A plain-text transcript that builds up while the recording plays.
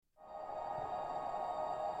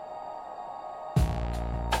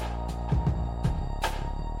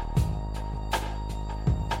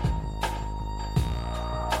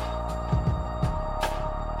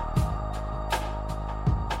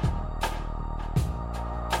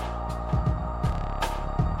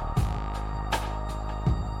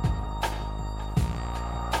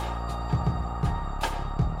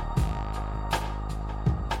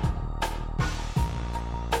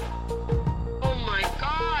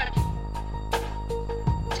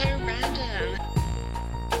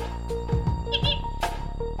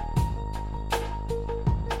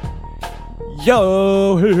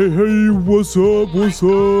Yo, hey, what's up? What's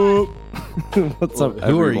up,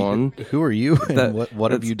 everyone? Who are you? And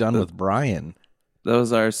what have you done with Brian? That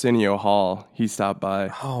was Arsenio Hall. He stopped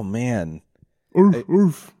by. Oh man,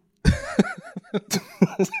 Oof.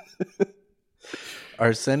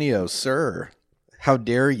 Arsenio, sir, how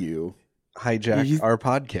dare you hijack our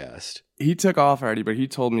podcast? He took off already, but he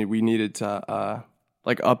told me we needed to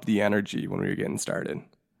up the energy when we were getting started.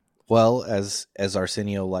 Well, as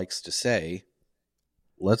Arsenio likes to say,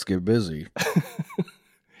 let's get busy.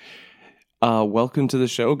 Welcome to the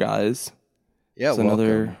show, guys. Yeah,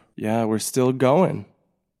 welcome. We're still going.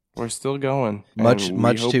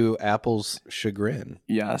 Much to Apple's chagrin.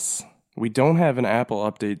 Yes. We don't have an Apple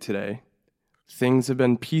update today. Things have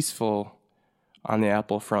been peaceful on the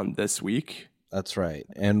Apple front this week. That's right.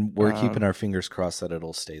 And we're keeping our fingers crossed that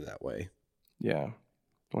it'll stay that way. Yeah.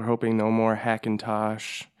 We're hoping no more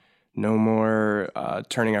Hackintosh, no more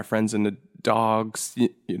turning our friends into dogs,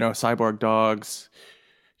 cyborg dogs,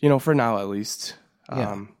 for now at least.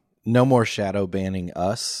 Yeah. No more shadow banning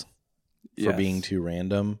us for being too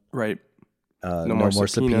random. Right. No more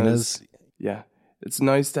subpoenas. Yeah. It's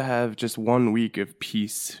nice to have just 1 week of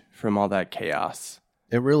peace from all that chaos.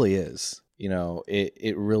 It really is.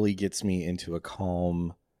 It really gets me into a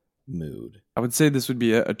calm mood. I would say this would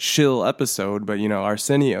be a chill episode, but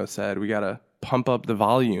Arsenio said we got to pump up the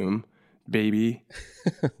volume, baby.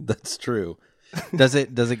 That's true. Does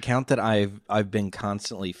it count that I've been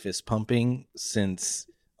constantly fist pumping since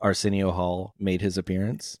Arsenio Hall made his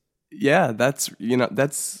appearance? Yeah, I think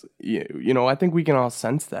we can all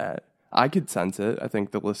sense that. I could sense it. I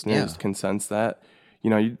think the listeners can sense that.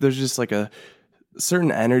 There's just like a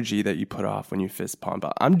certain energy that you put off when you fist pump.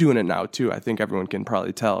 I'm doing it now too. I think everyone can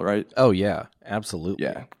probably tell, right? Oh yeah, absolutely.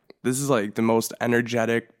 Yeah. This is like the most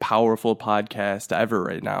energetic, powerful podcast ever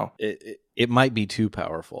right now. It might be too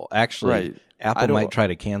powerful. Actually, right. Apple might try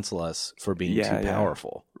to cancel us for being too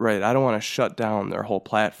powerful. Right. I don't want to shut down their whole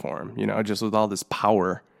platform, just with all this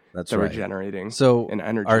power that we're generating. So, and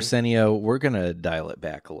energy. Arsenio, we're going to dial it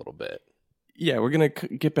back a little bit. Yeah, we're going to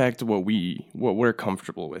get back to what we're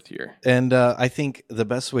comfortable with here. And I think the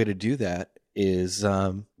best way to do that is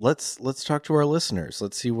let's talk to our listeners.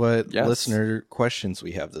 Let's see what listener questions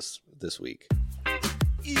we have this week.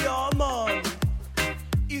 Yeah, man.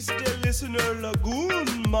 It's the Listener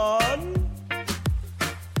Lagoon, man.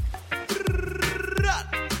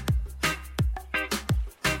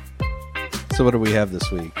 So what do we have this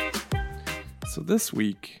week? So this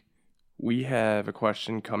week, we have a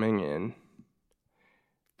question coming in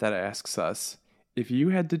that asks us, if you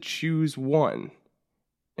had to choose one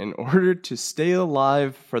in order to stay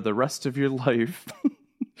alive for the rest of your life,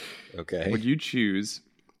 okay, would you choose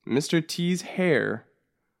Mr. T's hair,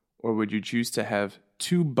 or would you choose to have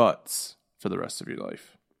 2 butts for the rest of your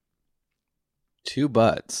life? 2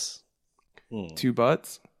 butts. 2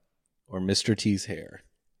 butts? Or Mr. T's hair.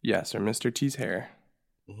 Yes, or Mr. T's hair.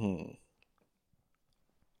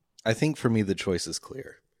 I think for me the choice is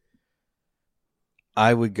clear.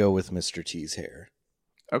 I would go with Mr. T's hair.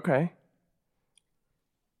 Okay.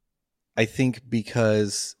 I think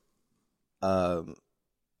because, for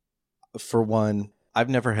one, I've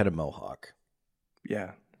never had a mohawk.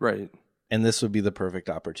 Yeah, right. And this would be the perfect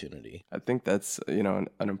opportunity. I think that's, an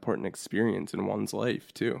important experience in one's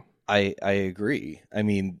life, too. I agree. I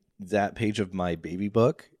mean, that page of my baby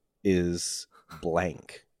book is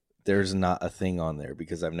blank. There's not a thing on there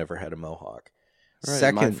because I've never had a mohawk. Right,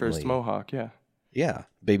 secondly, my first mohawk, yeah. Yeah,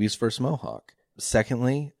 baby's first mohawk.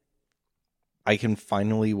 Secondly, I can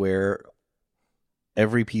finally wear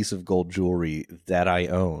every piece of gold jewelry that I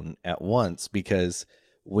own at once, because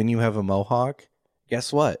when you have a mohawk,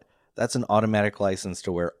 guess what? That's an automatic license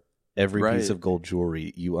to wear every piece of gold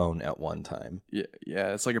jewelry you own at one time.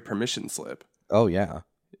 Yeah, it's like a permission slip. Oh, yeah.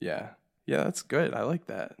 Yeah, that's good. I like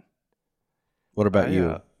that. What about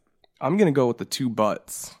you? I'm going to go with the 2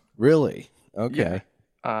 butts. Really? Okay. Yeah.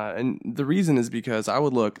 And the reason is because I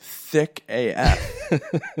would look thick AF.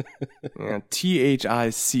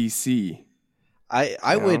 THICC.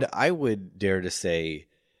 I would dare to say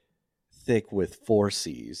thick with 4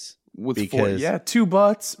 C's. Because 2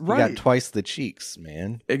 butts. Right. You got twice the cheeks,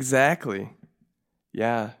 man. Exactly.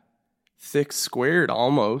 Yeah. Thick squared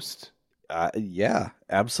almost. Yeah,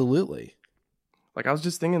 absolutely. Like, I was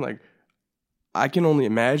just thinking, like, I can only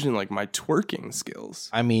imagine, like, my twerking skills.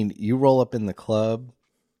 I mean, you roll up in the club,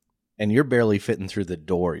 and you're barely fitting through the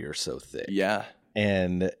door. You're so thick. Yeah.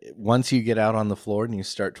 And once you get out on the floor and you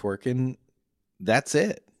start twerking, that's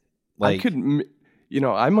it. Like, I could,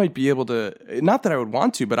 I might be able to, not that I would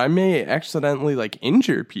want to, but I may accidentally, like,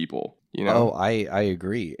 injure people, Oh, I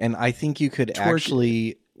agree. And I think you could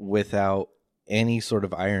actually, without any sort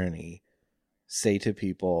of irony, say to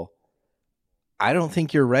people, I don't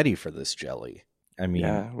think you're ready for this jelly. I mean,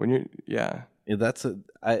 that's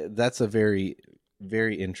a very,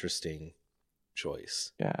 very interesting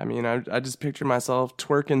choice. Yeah, I mean, I just picture myself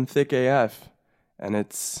twerking thick AF, and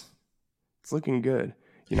it's looking good.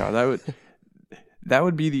 You know, that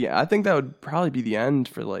would be I think that would probably be the end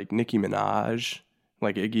for like Nicki Minaj,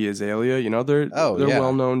 like Iggy Azalea. You know, they're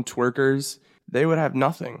well-known twerkers. They would have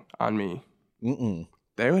nothing on me.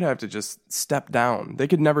 They would have to just step down. They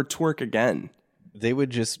could never twerk again. They would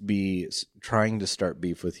just be trying to start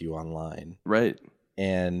beef with you online. Right.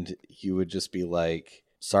 And you would just be like,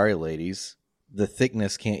 sorry, ladies, the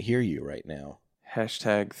thickness can't hear you right now.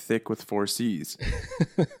 Hashtag thick with 4 C's.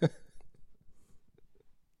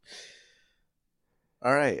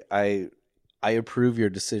 All right. I approve your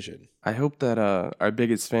decision. I hope that our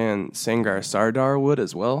biggest fan, Sangar Sardar, would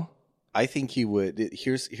as well. I think he would.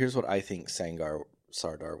 Here's what I think Sangar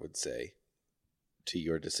Sardar would say to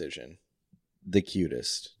your decision. The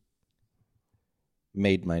cutest.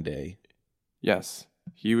 Made my day. Yes.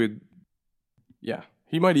 He would. Yeah.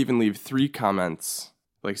 He might even leave 3 comments.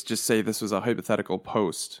 Like, just say this was a hypothetical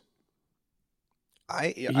post.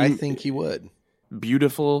 I think he would.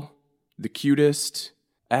 Beautiful. The cutest.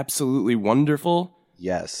 Absolutely wonderful.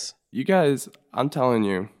 Yes. You guys, I'm telling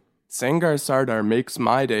you, Sangar Sardar makes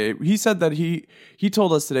my day. He said that he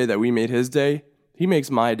told us today that we made his day. He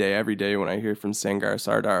makes my day every day when I hear from Sangar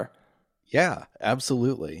Sardar. Yeah,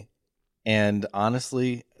 absolutely. And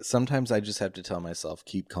honestly, sometimes I just have to tell myself,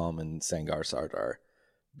 keep calm in Sangar Sardar,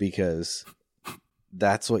 because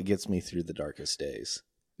that's what gets me through the darkest days.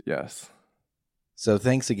 Yes. So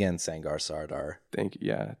thanks again, Sangar Sardar. Thank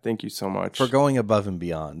you so much. For going above and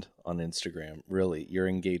beyond on Instagram. Really, your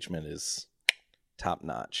engagement is top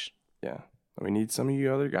notch. Yeah. We need some of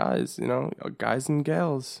you other guys, you know, guys and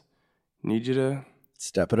gals. Need you to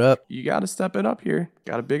step it up. You got to step it up here.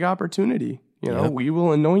 Got a big opportunity. You know, Yep. We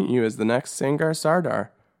will anoint you as the next Sangar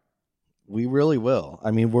Sardar. We really will.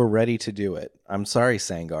 I mean, we're ready to do it. I'm sorry,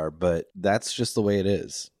 Sangar, but that's just the way it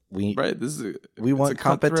is. We want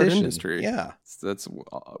competition. Industry. Yeah,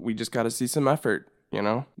 we just got to see some effort. You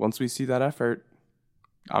know, once we see that effort,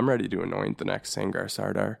 I'm ready to anoint the next Sangar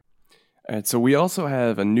Sardar. All right, so we also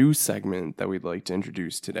have a new segment that we'd like to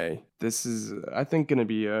introduce today. This is, I think, going to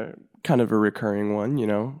be a kind of a recurring one, you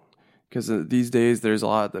know, because these days there's a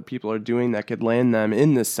lot that people are doing that could land them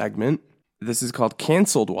in this segment. This is called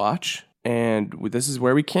Canceled Watch, and this is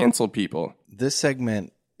where we cancel people. This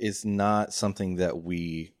segment is not something that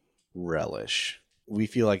we relish. We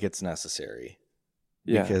feel like it's necessary.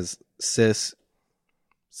 Yeah. Because, sis,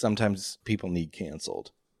 sometimes people need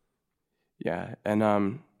canceled. Yeah,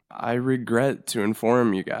 and I regret to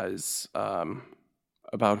inform you guys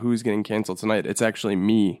about who's getting canceled tonight. It's actually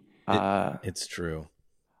me. It's true.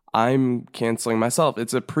 I'm canceling myself.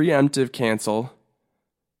 It's a preemptive cancel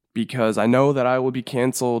because I know that I will be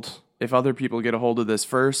canceled if other people get a hold of this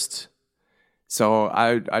first. So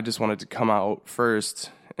I just wanted to come out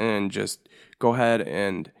first and just go ahead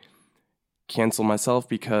and cancel myself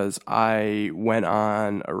because I went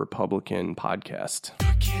on a Republican podcast.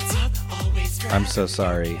 I'm so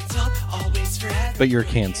sorry. But you're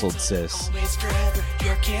canceled, sis.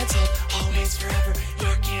 You're canceled, always forever.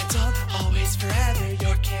 You're canceled, always forever.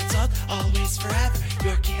 You're canceled, always forever.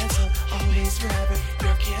 You're canceled, always forever.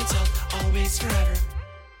 You're canceled, always forever.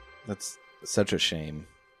 That's such a shame.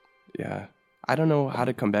 Yeah. I don't know how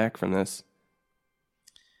to come back from this.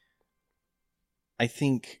 I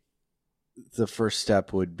think the first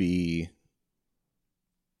step would be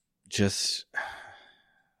just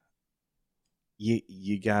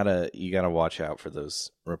you gotta watch out for those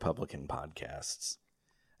Republican podcasts.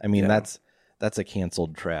 I mean, Yeah. that's a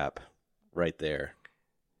canceled trap right there.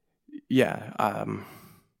 Yeah.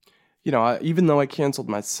 You know, even though I canceled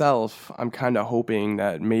myself, I'm kind of hoping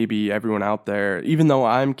that maybe everyone out there, even though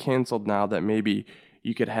I'm canceled now, that maybe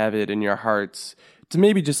you could have it in your hearts to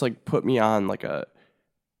maybe just like put me on like a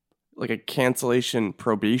cancellation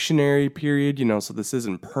probationary period, you know, so this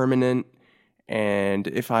isn't permanent. And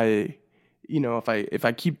if I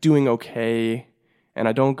keep doing okay and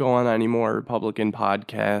I don't go on any more Republican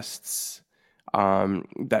podcasts,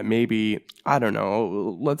 that maybe, I don't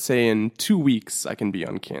know, let's say in 2 weeks I can be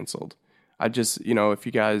uncanceled. I just, you know, if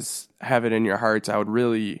you guys have it in your hearts, I would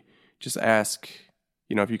really just ask,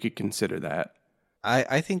 you know, if you could consider that.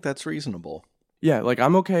 I think that's reasonable. Yeah, like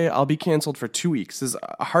I'm okay. I'll be canceled for 2 weeks. This is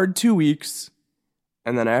a hard 2 weeks.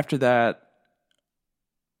 And then after that,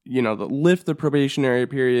 you know, lift the probationary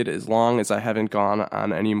period as long as I haven't gone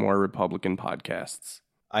on any more Republican podcasts.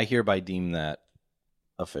 I hereby deem that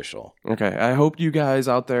official. Okay, I hope you guys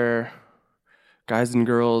out there guys and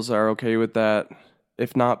girls are okay with that.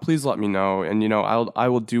 If not, please let me know. And, I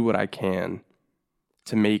will do what I can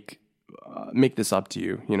to make this up to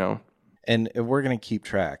you, And we're going to keep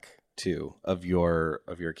track too of your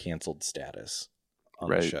canceled status on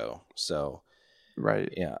the show. So,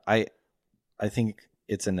 right. Yeah, I think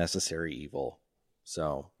it's a necessary evil.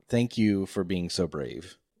 So, thank you for being so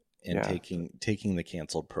brave and taking the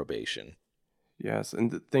canceled probation. Yes,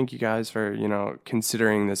 and thank you guys for,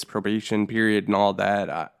 considering this probation period and all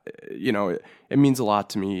that. It means a lot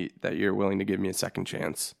to me that you're willing to give me a second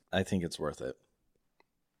chance. I think it's worth it.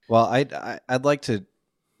 Well, I'd like to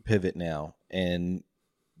pivot now and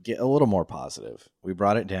get a little more positive. We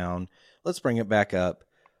brought it down. Let's bring it back up.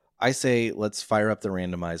 I say let's fire up the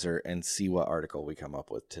randomizer and see what article we come up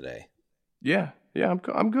with today. Yeah,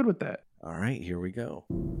 I'm good with that. All right, here we go.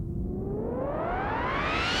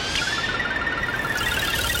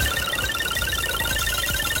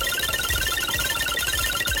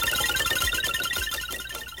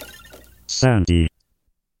 Sandy.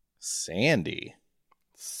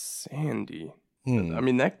 I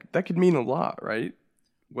mean, that could mean a lot, right?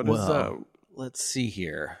 Let's see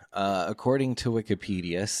here. According to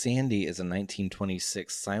Wikipedia, Sandy is a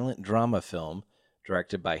 1926 silent drama film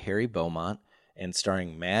directed by Harry Beaumont and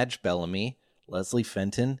starring Madge Bellamy, Leslie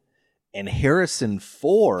Fenton, and Harrison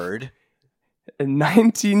Ford. In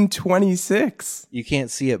 1926. You can't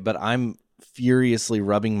see it, but I'm furiously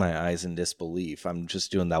rubbing my eyes in disbelief. I'm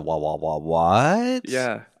just doing that what?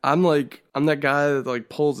 Yeah. I'm that guy that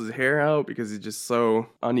pulls his hair out because he's just so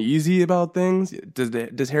uneasy about things.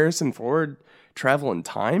 Does Harrison Ford travel in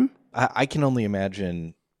time? I can only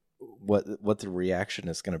imagine what the reaction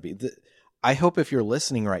is going to be. I hope if you're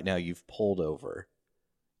listening right now, you've pulled over,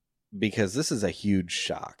 because this is a huge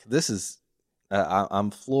shock. This is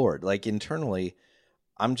I'm floored. Internally,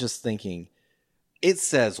 I'm just thinking, it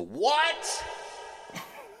says what?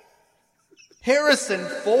 Harrison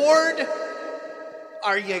Ford?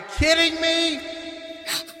 Are you kidding me?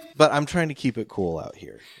 But I'm trying to keep it cool out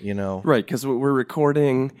here, Right, because we're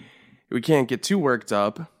recording. We can't get too worked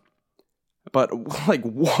up. But,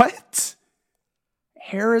 what?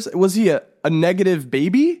 Was he a negative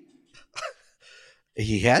baby?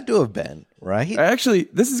 He had to have been, right? Actually,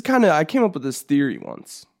 this is I came up with this theory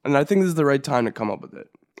once. And I think this is the right time to come up with it.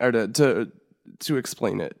 Or to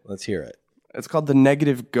explain it. Let's hear it. It's called the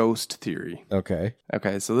negative ghost theory. Okay,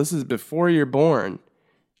 so this is before you're born,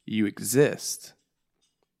 you exist.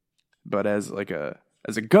 But as a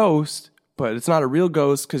ghost, but it's not a real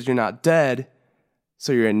ghost because you're not dead,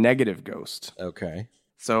 so you're a negative ghost. Okay.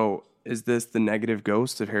 So is this the negative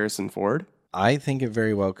ghost of Harrison Ford? I think it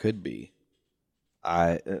very well could be.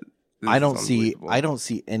 I don't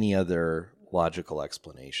see any other logical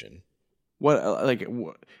explanation.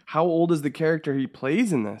 How old is the character he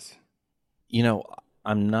plays in this?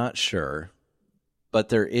 I'm not sure, but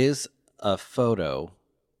there is a photo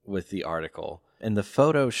with the article, and the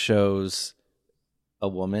photo shows a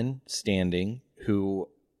woman standing, who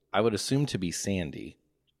I would assume to be Sandy,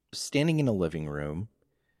 standing in a living room,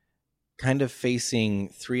 kind of facing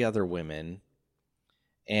three other women,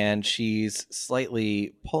 and she's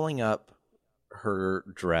slightly pulling up her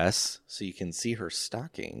dress so you can see her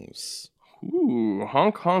stockings. Ooh,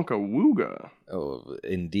 honk honk a wooga. Oh,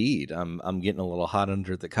 indeed. I'm getting a little hot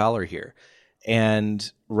under the collar here.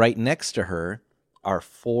 And right next to her are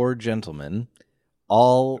four gentlemen,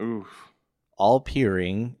 all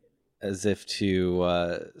peering as if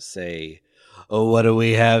to say, "Oh, what do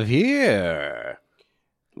we have here?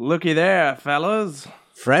 Looky there, fellas.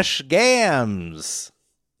 Fresh gams."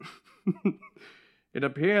 It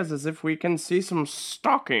appears as if we can see some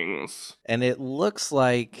stockings. And it looks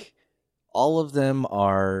like all of them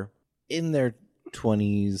are in their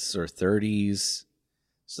 20s or 30s,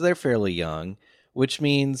 so they're fairly young, which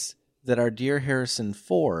means that our dear Harrison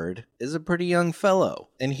Ford is a pretty young fellow.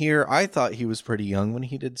 And here, I thought he was pretty young when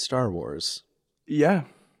he did Star Wars. Yeah,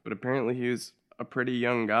 but apparently he was a pretty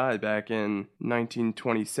young guy back in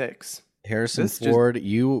 1926. Harrison Ford,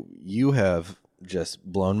 you have just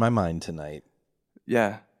blown my mind tonight.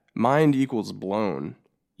 Yeah, mind equals blown.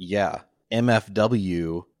 Yeah.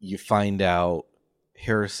 MFW, you find out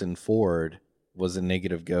Harrison Ford was a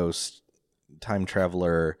negative ghost, time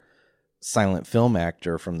traveler, silent film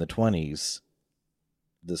actor from the 20s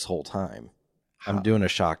this whole time. I'm doing a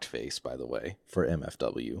shocked face, by the way, for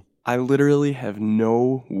MFW. I literally have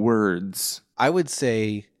no words. I would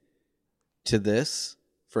say to this,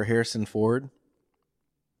 for Harrison Ford,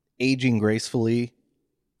 aging gracefully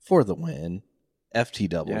for the win.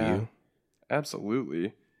 FTW. Yeah,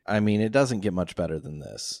 absolutely. I mean, it doesn't get much better than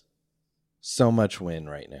this. So much win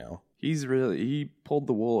right now. He pulled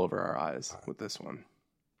the wool over our eyes with this one.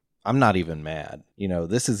 I'm not even mad.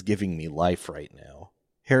 This is giving me life right now.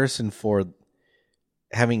 Harrison Ford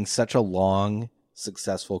having such a long,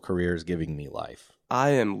 successful career is giving me life. I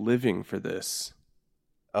am living for this.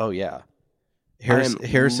 Oh, yeah. Harrison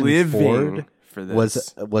Ford for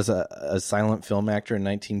this. was a silent film actor in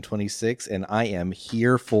 1926, and I am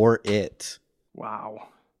here for it. Wow.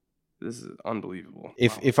 This is unbelievable.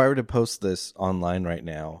 If I were to post this online right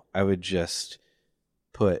now, I would just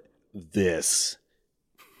put this,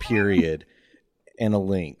 period, and a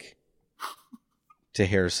link to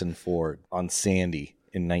Harrison Ford on Sandy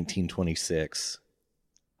in 1926.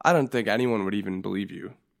 I don't think anyone would even believe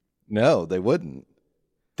you. No, they wouldn't.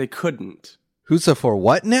 They couldn't. Who's for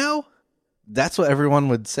what now? That's what everyone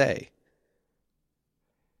would say.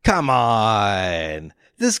 Come on.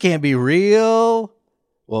 This can't be real.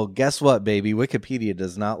 Well, guess what, baby? Wikipedia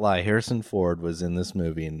does not lie. Harrison Ford was in this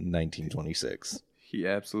movie in 1926. He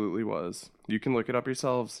absolutely was. You can look it up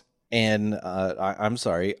yourselves. And I'm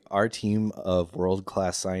sorry, our team of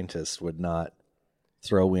world-class scientists would not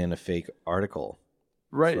throw in a fake article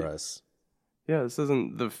for us. Yeah, this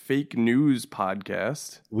isn't the fake news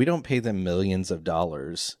podcast. We don't pay them millions of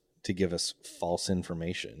dollars to give us false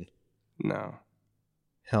information. No.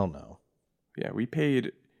 Hell no. Yeah, we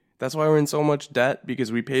paid. That's why we're in so much debt,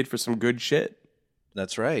 because we paid for some good shit.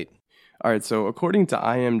 That's right. All right, so according to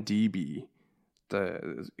IMDb,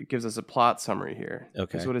 it gives us a plot summary here.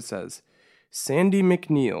 Okay. Here's what it says. Sandy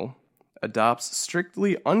McNeil adopts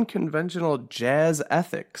strictly unconventional jazz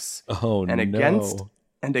ethics. Oh,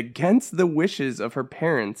 and against the wishes of her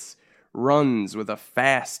parents, runs with a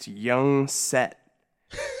fast young set.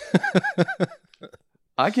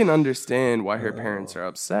 I can understand why her parents are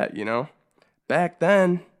upset, Back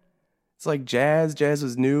then, it's like jazz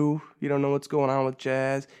was new. You don't know what's going on with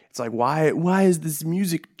jazz. It's like, why is this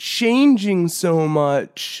music changing so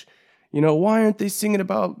much? Why aren't they singing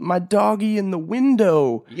about my doggy in the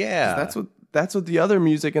window? Yeah. That's what the other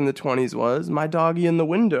music in the 20s was, my doggy in the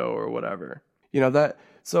window or whatever.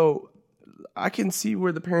 So I can see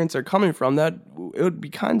where the parents are coming from. That it would be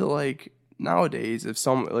kind of like nowadays if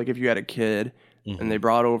if you had a kid and they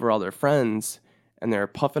brought over all their friends and they're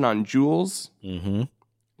puffing on Juuls,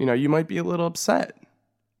 you might be a little upset.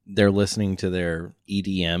 They're listening to their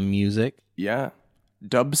EDM music. Yeah.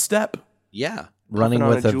 Dubstep. Yeah. Running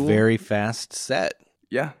with a Juul. very fast set.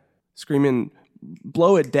 Yeah. Screaming,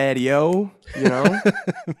 blow it, daddy-o,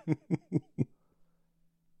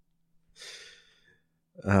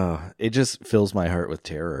 It just fills my heart with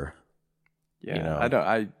terror. Yeah.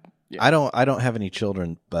 I don't have any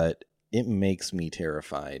children, but it makes me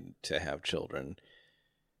terrified to have children.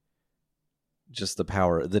 Just the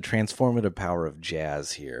transformative power of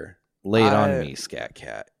jazz here. Lay it on me, Scat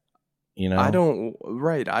Cat. I don't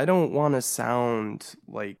want to sound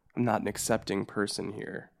like I'm not an accepting person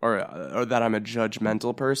here, or that I'm a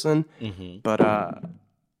judgmental person. But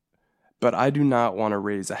I do not want to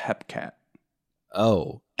raise a hepcat.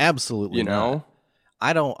 Oh, absolutely not.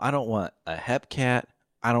 I don't want a hepcat.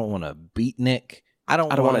 I don't want a beatnik. I don't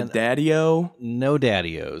want a daddy-o. No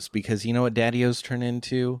daddy-os, because you know what daddy-os turn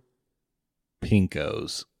into?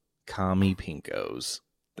 Pinkos. Commie pinkos.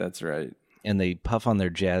 That's right. And they puff on their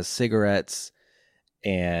jazz cigarettes,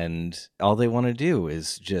 and all they want to do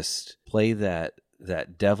is just play that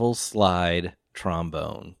devil slide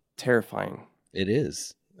trombone. Terrifying. It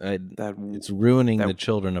is. It's ruining the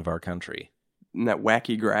children of our country. And that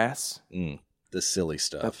wacky grass. The silly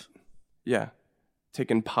stuff.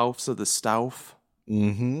 Taking puffs of the stouff.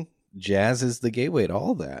 Jazz is the gateway to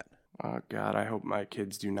all that. Oh, God, I hope my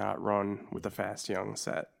kids do not run with a fast young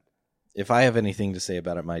set. If I have anything to say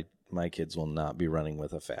about it, my kids will not be running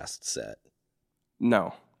with a fast set.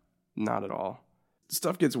 No, not at all.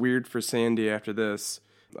 Stuff gets weird for Sandy after this.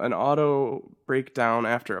 An auto breakdown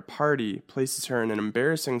after a party places her in an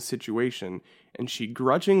embarrassing situation, and she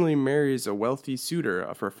grudgingly marries a wealthy suitor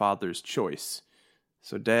of her father's choice.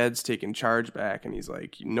 So Dad's taking charge back, and he's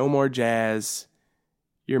like, no more jazz.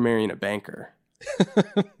 You're marrying a banker.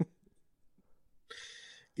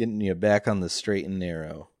 Getting you back on the straight and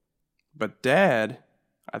narrow. But I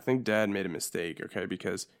think Dad made a mistake, okay?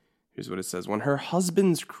 Because here's what it says. When her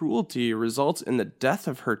husband's cruelty results in the death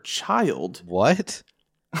of her child... What?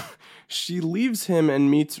 She leaves him and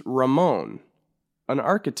meets Ramon, an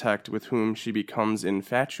architect with whom she becomes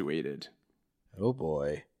infatuated. Oh,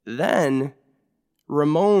 boy. Then,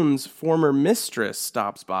 Ramon's former mistress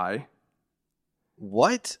stops by.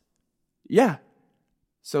 What? Yeah.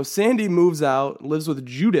 So Sandy moves out, lives with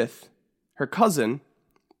Judith, her cousin,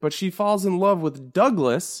 but she falls in love with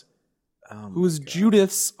Douglas, who is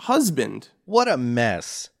Judith's husband. What a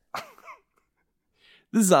mess.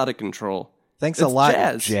 This is out of control. Thanks It's a lot,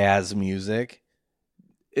 jazz. jazz music.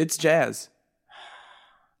 It's jazz.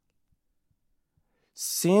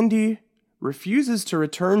 Sandy refuses to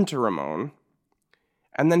return to Ramon,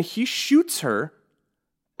 and then he shoots her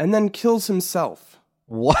and then kills himself.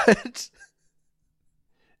 What?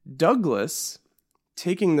 Douglas,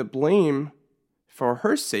 taking the blame for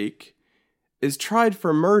her sake, is tried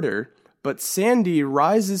for murder, but Sandy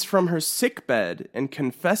rises from her sickbed and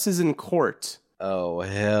confesses in court, Oh,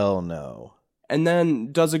 hell no. and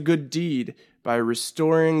then does a good deed by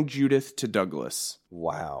restoring Judith to Douglas.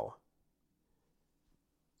 Wow.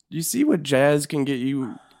 You see what jazz can get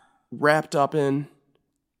you wrapped up in?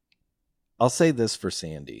 I'll say this for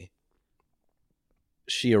Sandy.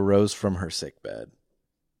 She arose from her sickbed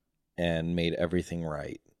and made everything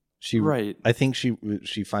right. Right. I think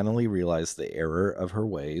she finally realized the error of her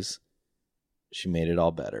ways. She made it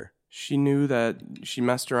all better. She knew that she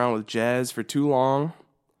messed around with jazz for too long,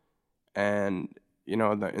 and, you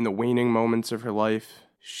know, in the waning moments of her life,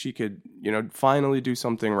 she could, you know, finally do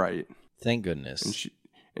something right. Thank goodness.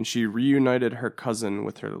 And she reunited her cousin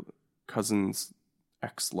with her cousin's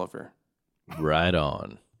ex-lover. Right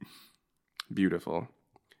on. Beautiful.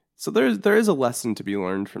 So there is a lesson to be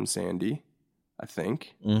learned from Sandy, I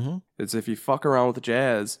think. Mm-hmm. It's if you fuck around with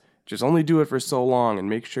jazz, just only do it for so long and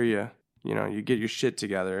make sure you get your shit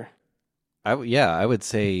together. I would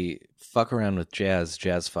say fuck around with jazz.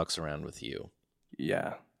 Jazz fucks around with you.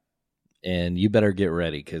 Yeah. And you better get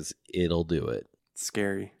ready because it'll do it. It's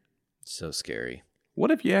scary. So scary. What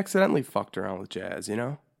if you accidentally fucked around with jazz, you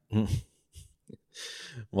know?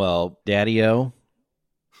 Well, Daddy-O,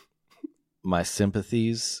 my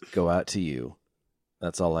sympathies go out to you.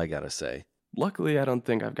 That's all I gotta say. Luckily, I don't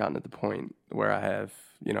think I've gotten to the point where I have,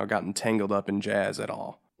 you know, gotten tangled up in jazz at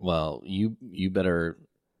all. Well, you better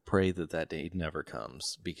pray that day never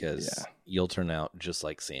comes because Yeah. you'll turn out just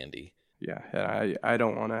like Sandy. Yeah, and I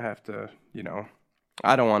don't want to have to, you know,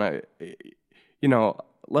 I don't want to, you know,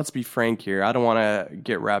 let's be frank here. I don't want to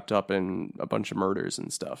get wrapped up in a bunch of murders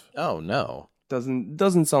and stuff. Oh, no.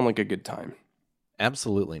 Doesn't sound like a good time.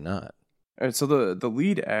 Absolutely not. All right, so the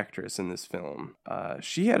lead actress in this film,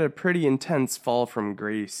 she had a pretty intense fall from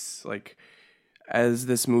grace. Like, as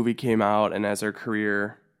this movie came out and as her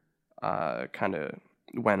career kind of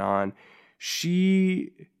went on,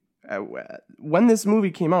 when this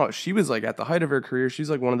movie came out, she was like at the height of her career. She's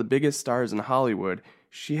like one of the biggest stars in Hollywood.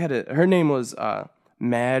 Her name was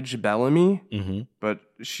Madge Bellamy, Mm-hmm. but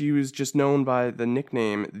she was just known by the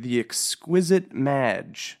nickname The Exquisite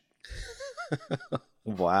Madge.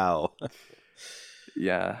 Wow.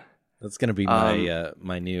 Yeah. That's going to be my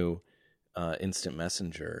my new instant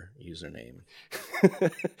messenger username.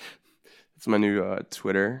 It's my new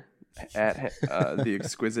Twitter at The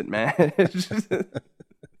Exquisite Madge.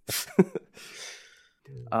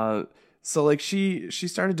 So like she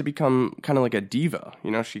started to become kind of like a diva.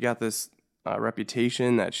 You know, she got this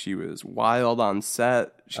reputation that she was wild on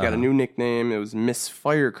set. She got a new nickname. It was Miss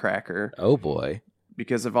Firecracker. Oh, boy.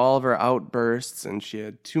 Because of all of her outbursts, and she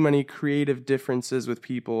had too many creative differences with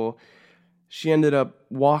people. She ended up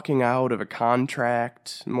walking out of a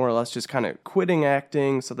contract, more or less just kind of quitting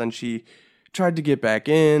acting. So then she tried to get back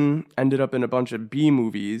in, ended up in a bunch of B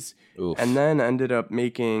movies, Oof. and then ended up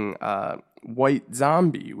making White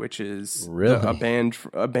Zombie, which is Really? a band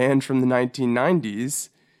from the 1990s,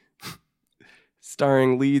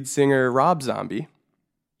 starring lead singer Rob Zombie.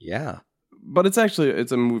 Yeah. But it's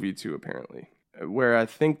a movie too, apparently, where I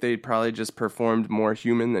think they probably just performed more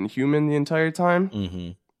human than human the entire time. Mm-hmm.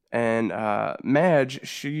 And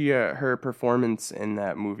Madge, her performance in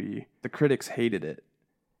that movie, the critics hated it.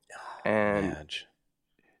 And Madge.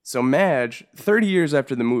 so Madge, 30 years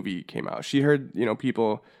after the movie came out, she heard, you know,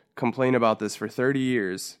 people complain about this for 30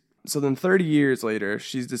 years. So then 30 years later,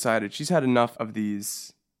 she's decided she's had enough of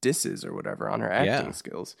these disses or whatever on her acting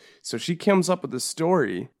skills. So she comes up with a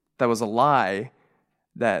story that was a lie,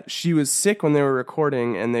 that she was sick when they were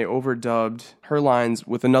recording and they overdubbed her lines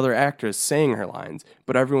with another actress saying her lines.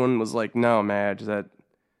 But everyone was like, no, Madge, that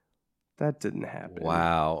didn't happen.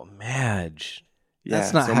 Wow. Madge. Yeah,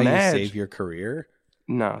 That's not so how Madge- you save your career.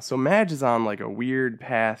 No, so Madge is on like a weird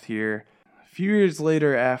path here. A few years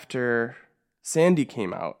later, after Sandy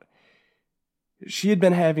came out, she had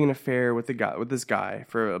been having an affair with this guy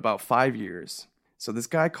for about 5 years. So this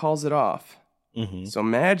guy calls it off. Mm-hmm. So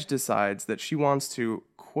Madge decides that she wants to,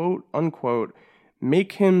 quote unquote,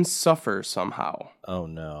 make him suffer somehow. Oh,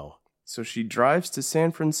 no. So she drives to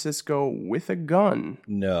San Francisco with a gun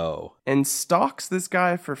No. and stalks this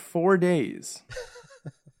guy for 4 days.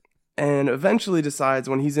 And eventually decides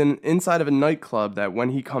when he's inside of a nightclub that when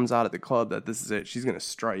he comes out at the club that this is it, she's going to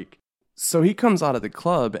strike. So he comes out of the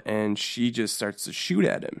club and she just starts to shoot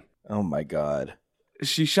at him. Oh my God.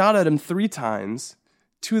 She shot at him 3 times.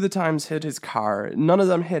 2 of the times hit his car. None of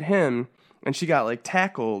them hit him. And she got like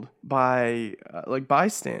tackled by like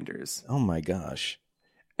bystanders. Oh my gosh.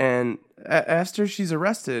 And after she's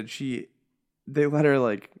arrested, they let her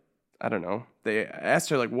like, I don't know. They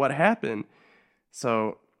asked her like what happened.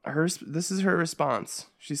 So this is her response.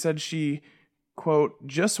 She said she, quote,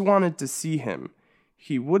 just wanted to see him.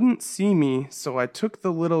 He wouldn't see me, so I took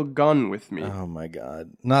the little gun with me. Oh my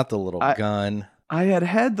God. Not the little gun. I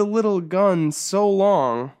had the little gun so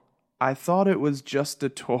long, I thought it was just a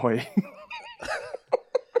toy.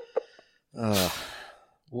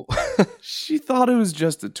 She thought it was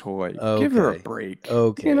just a toy. Okay. Give her a break.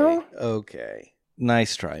 Okay. You know? Okay.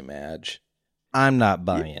 Nice try, Madge. I'm not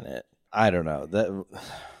buying it. I don't know.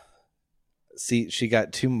 See, she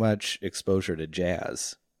got too much exposure to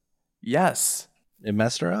jazz. Yes. It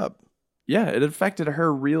messed her up. Yeah, it affected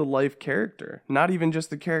her real life character, not even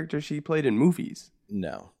just the character she played in movies.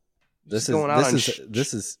 No. This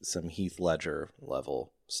is some Heath Ledger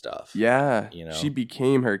level stuff. Yeah, you know, she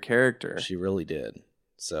became her character. She really did.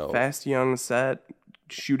 So fast, young, set,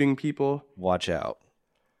 shooting people. Watch out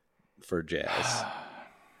for jazz.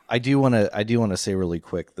 I do want to say really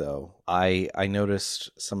quick though. I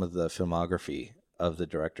noticed some of the filmography of the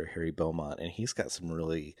director Harry Beaumont, and he's got some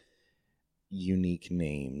really unique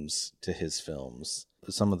names to his films.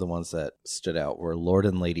 Some of the ones that stood out were Lord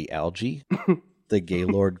and Lady Algie, The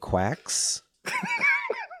Gaylord Quacks,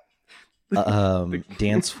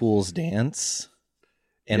 Dance Fools Dance,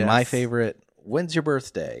 and my favorite, When's Your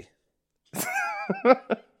Birthday? It's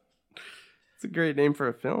a great name for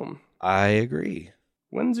a film. I agree.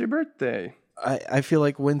 When's your birthday? I feel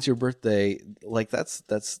like When's Your Birthday, like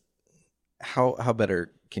that's how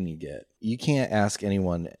better can you get? You can't ask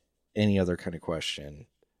anyone any other kind of question.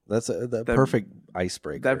 That's the perfect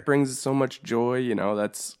icebreaker. That brings so much joy, you know.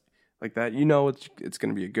 That's like that. You know, it's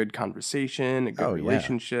going to be a good conversation, a good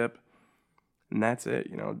relationship, and that's it.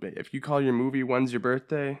 You know, if you call your movie "When's Your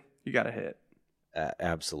Birthday," you got a hit.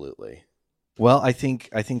 Absolutely. Well, I think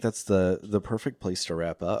that's the perfect place to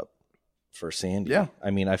wrap up for Sandy. Yeah.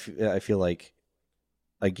 I mean, I feel like,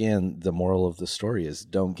 again, the moral of the story is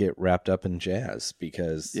don't get wrapped up in jazz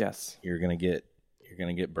because you're gonna get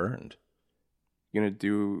burned. You're gonna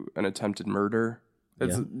do an attempted murder.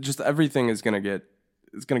 It's just everything is gonna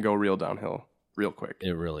go real downhill real quick.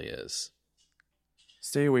 It really is.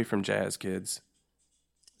 Stay away from jazz, kids.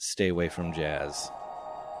 Stay away from jazz.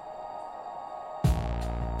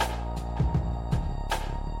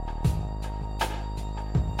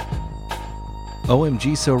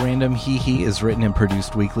 OMG So Random Hee Hee is written and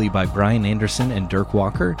produced weekly by Brian Anderson and Dirk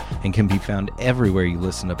Walker and can be found everywhere you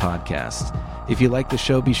listen to podcasts. If you like the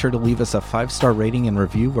show, be sure to leave us a 5-star rating and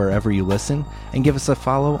review wherever you listen, and give us a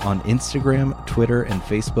follow on Instagram, Twitter, and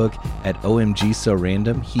Facebook at OMG So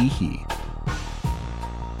Random Hee Hee.